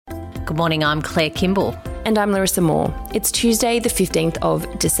Good morning, I'm Claire Kimball. And I'm Larissa Moore. It's Tuesday, the 15th of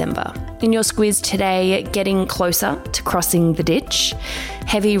December. In your squiz today, getting closer to crossing the ditch,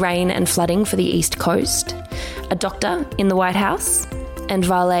 heavy rain and flooding for the East Coast, a doctor in the White House, and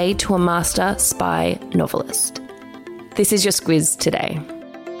valet to a master spy novelist. This is your squiz today.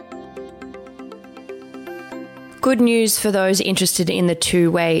 Good news for those interested in the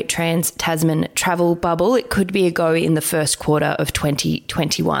two-way trans-Tasman travel bubble. It could be a go in the first quarter of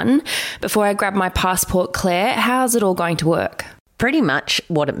 2021. Before I grab my passport, Claire, how's it all going to work? Pretty much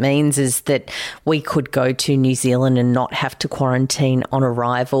what it means is that we could go to New Zealand and not have to quarantine on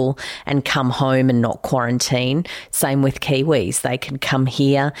arrival and come home and not quarantine. Same with Kiwis. They can come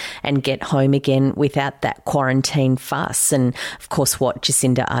here and get home again without that quarantine fuss. And of course, what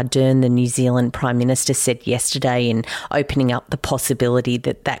Jacinda Ardern, the New Zealand Prime Minister, said yesterday in opening up the possibility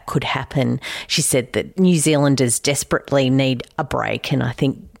that that could happen, she said that New Zealanders desperately need a break. And I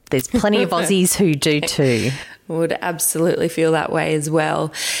think there's plenty of Aussies who do too. Would absolutely feel that way as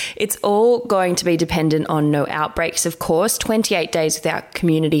well. It's all going to be dependent on no outbreaks, of course. 28 days without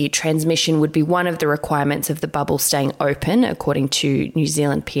community transmission would be one of the requirements of the bubble staying open, according to New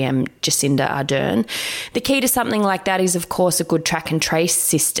Zealand PM Jacinda Ardern. The key to something like that is, of course, a good track and trace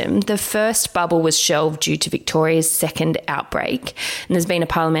system. The first bubble was shelved due to Victoria's second outbreak, and there's been a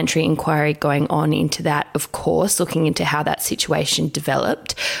parliamentary inquiry going on into that, of course, looking into how that situation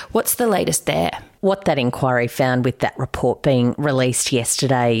developed. What's the latest there? What that inquiry found with that report being released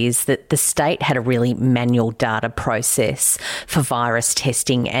yesterday is that the state had a really manual data process for virus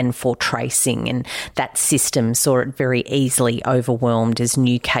testing and for tracing, and that system saw it very easily overwhelmed as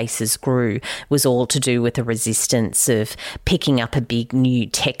new cases grew. It was all to do with the resistance of picking up a big new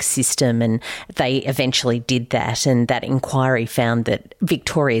tech system, and they eventually did that, and that inquiry found that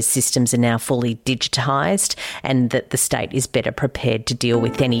Victoria's systems are now fully digitised and that the state is better prepared to deal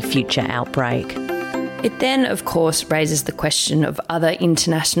with any future outbreak. It then, of course, raises the question of other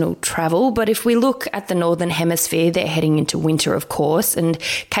international travel. But if we look at the Northern Hemisphere, they're heading into winter, of course, and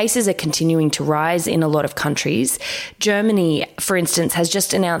cases are continuing to rise in a lot of countries. Germany, for instance, has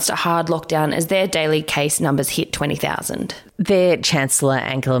just announced a hard lockdown as their daily case numbers hit 20,000. Their Chancellor,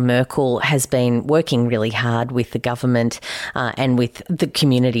 Angela Merkel, has been working really hard with the government and with the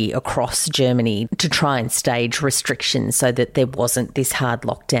community across Germany to try and stage restrictions so that there wasn't this hard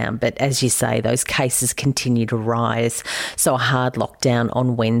lockdown. But as you say, those cases continue to rise. So a hard lockdown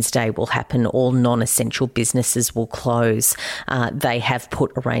on Wednesday will happen. All non-essential businesses will close. They have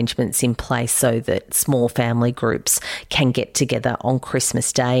put arrangements in place so that small family groups can get together on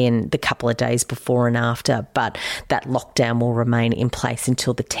Christmas Day and the couple of days before and after. But that lockdown will remain in place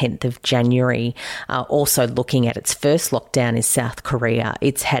until the 10th of January. Also looking at its first lockdown is South Korea.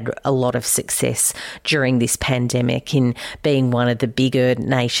 It's had a lot of success during this pandemic in being one of the bigger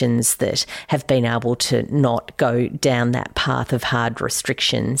nations that have been able to not go down that path of hard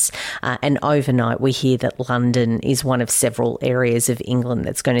restrictions. And overnight we hear that London is one of several areas of England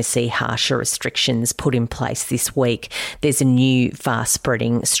that's going to see harsher restrictions put in place this week. There's a new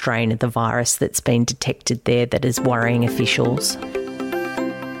fast-spreading strain of the virus that's been detected there that is worrying officials.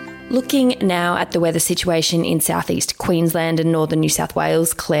 Looking now at the weather situation in southeast Queensland and northern New South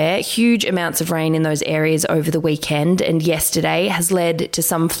Wales, Claire, huge amounts of rain in those areas over the weekend and yesterday has led to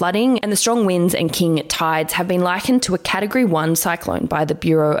some flooding, and the strong winds and king tides have been likened to a Category 1 cyclone by the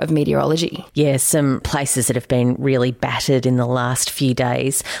Bureau of Meteorology. Yeah, some places that have been really battered in the last few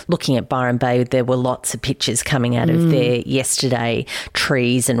days. Looking at Byron Bay, there were lots of pictures coming out of there yesterday,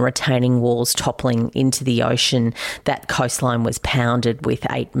 trees and retaining walls toppling into the ocean. That coastline was pounded with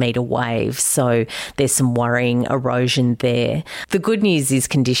 8-metre waves, so there's some worrying erosion there. The good news is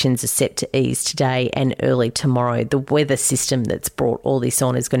conditions are set to ease today and early tomorrow. The weather system that's brought all this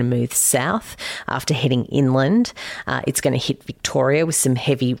on is going to move south after heading inland. It's going to hit Victoria with some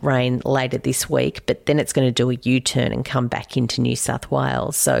heavy rain later this week, but then it's going to do a U-turn and come back into New South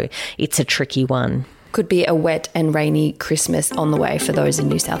Wales, so it's a tricky one. Could be a wet and rainy Christmas on the way for those in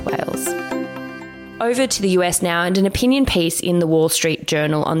New South Wales. Over to the US now, and an opinion piece in the Wall Street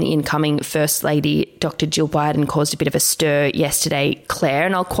Journal on the incoming First Lady, Dr. Jill Biden, caused a bit of a stir yesterday, Claire,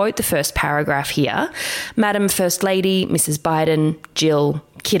 and I'll quote the first paragraph here. Madam First Lady, Mrs. Biden, Jill,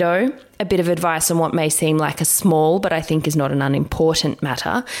 kiddo, a bit of advice on what may seem like a small but I think is not an unimportant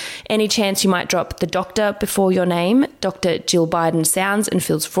matter. Any chance you might drop the doctor before your name? Dr. Jill Biden sounds and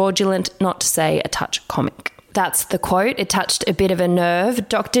feels fraudulent, not to say a touch comic. That's the quote. It touched a bit of a nerve.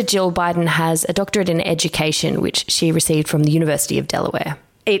 Dr. Jill Biden has a doctorate in education, which she received from the University of Delaware.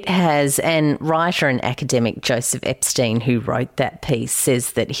 It has, and writer and academic Joseph Epstein, who wrote that piece,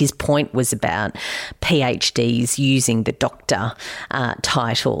 says that his point was about PhDs using the doctor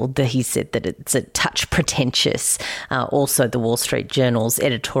title, that he said that it's a touch pretentious. Also, the Wall Street Journal's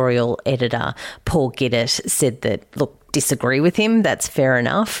editorial editor, Paul Giddett, said that, look, disagree with him, that's fair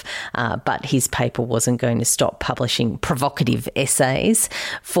enough, but his paper wasn't going to stop publishing provocative essays.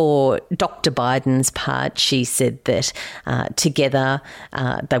 For Dr. Biden's part, she said that together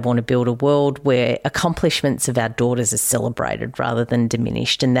they want to build a world where accomplishments of our daughters are celebrated rather than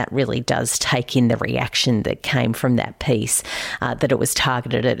diminished, and that really does take in the reaction that came from that piece, that it was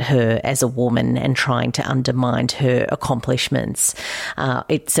targeted at her as a woman and trying to undermine her accomplishments.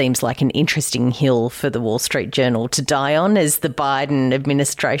 It seems like an interesting hill for the Wall Street Journal to die on as the Biden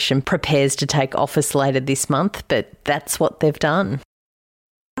administration prepares to take office later this month, but that's what they've done.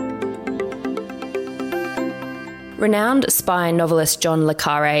 Renowned spy novelist John le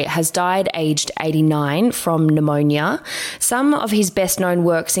Carré has died aged 89 from pneumonia. Some of his best-known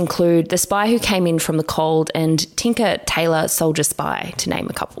works include The Spy Who Came In From the Cold and Tinker Tailor Soldier Spy, to name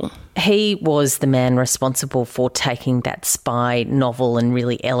a couple. He was the man responsible for taking that spy novel and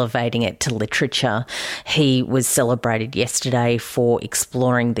really elevating it to literature. He was celebrated yesterday for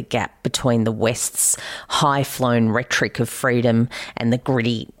exploring the gap between the West's high-flown rhetoric of freedom and the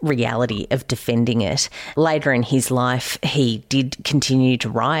gritty reality of defending it. Later in his life, he did continue to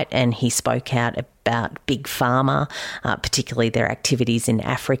write, and he spoke out about Big Pharma, particularly their activities in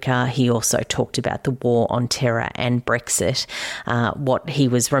Africa. He also talked about the war on terror and Brexit. What he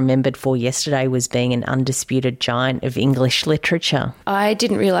was remembered for yesterday was being an undisputed giant of English literature. I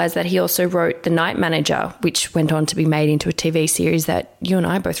didn't realise that he also wrote The Night Manager, which went on to be made into a TV series that you and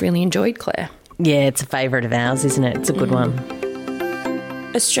I both really enjoyed, Claire. Yeah, it's a favourite of ours, isn't it? It's a good one.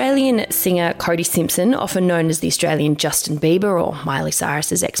 Australian singer Cody Simpson, often known as the Australian Justin Bieber or Miley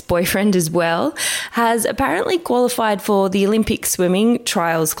Cyrus's ex-boyfriend as well, has apparently qualified for the Olympic swimming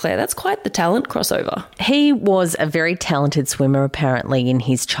trials, Claire. That's quite the talent crossover. He was a very talented swimmer apparently in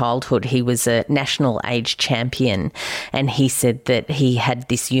his childhood. He was a national age champion, and he said that he had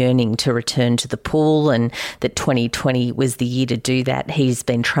this yearning to return to the pool and that 2020 was the year to do that. He's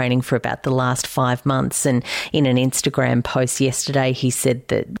been training for about the last 5 months, and in an Instagram post yesterday he said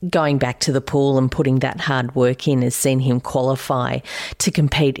that going back to the pool and putting that hard work in has seen him qualify to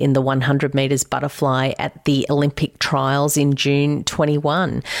compete in the 100 metres butterfly at the Olympic trials in June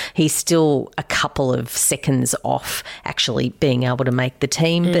 21. He's still a couple of seconds off actually being able to make the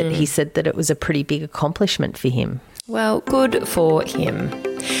team, but he said that it was a pretty big accomplishment for him. Well, good for him.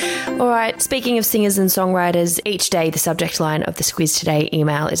 All right, speaking of singers and songwriters, each day the subject line of the Squiz Today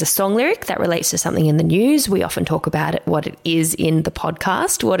email is a song lyric that relates to something in the news. We often talk about it, what it is in the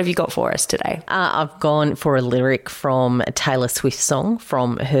podcast. What have you got for us today? I've gone for a lyric from a Taylor Swift song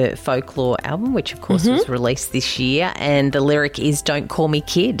from her Folklore album, which of course was released this year, and the lyric is "Don't Call Me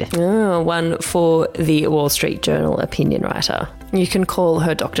Kid." Oh, one for the Wall Street Journal opinion writer. You can call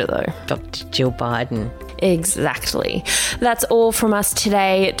her doctor though. Dr. Jill Biden. Exactly. That's all from us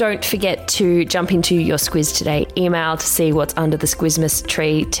today. Don't forget to jump into your Squiz Today email to see what's under the Squizmas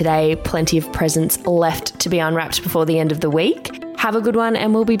tree today. Plenty of presents left to be unwrapped before the end of the week. Have a good one,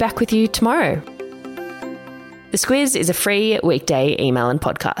 and we'll be back with you tomorrow. The Squiz is a free weekday email and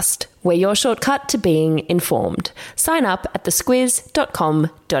podcast. We're your shortcut to being informed. Sign up at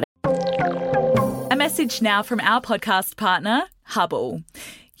thesquiz.com.au. A message now from our podcast partner, Hubble.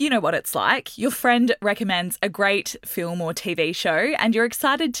 You know what it's like. Your friend recommends a great film or TV show and you're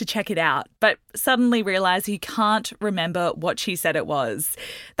excited to check it out, but suddenly realise you can't remember what she said it was.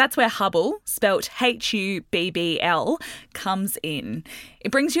 That's where Hubble, spelt Hubbl, comes in.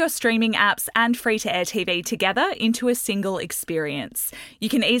 It brings your streaming apps and free-to-air TV together into a single experience. You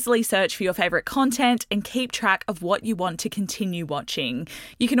can easily search for your favourite content and keep track of what you want to continue watching.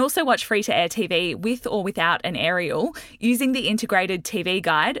 You can also watch free-to-air TV with or without an aerial using the integrated TV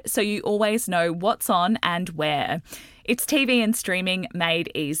guide, so you always know what's on and where. It's TV and streaming made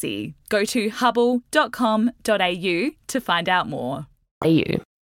easy. Go to hubble.com.au to find out more. You.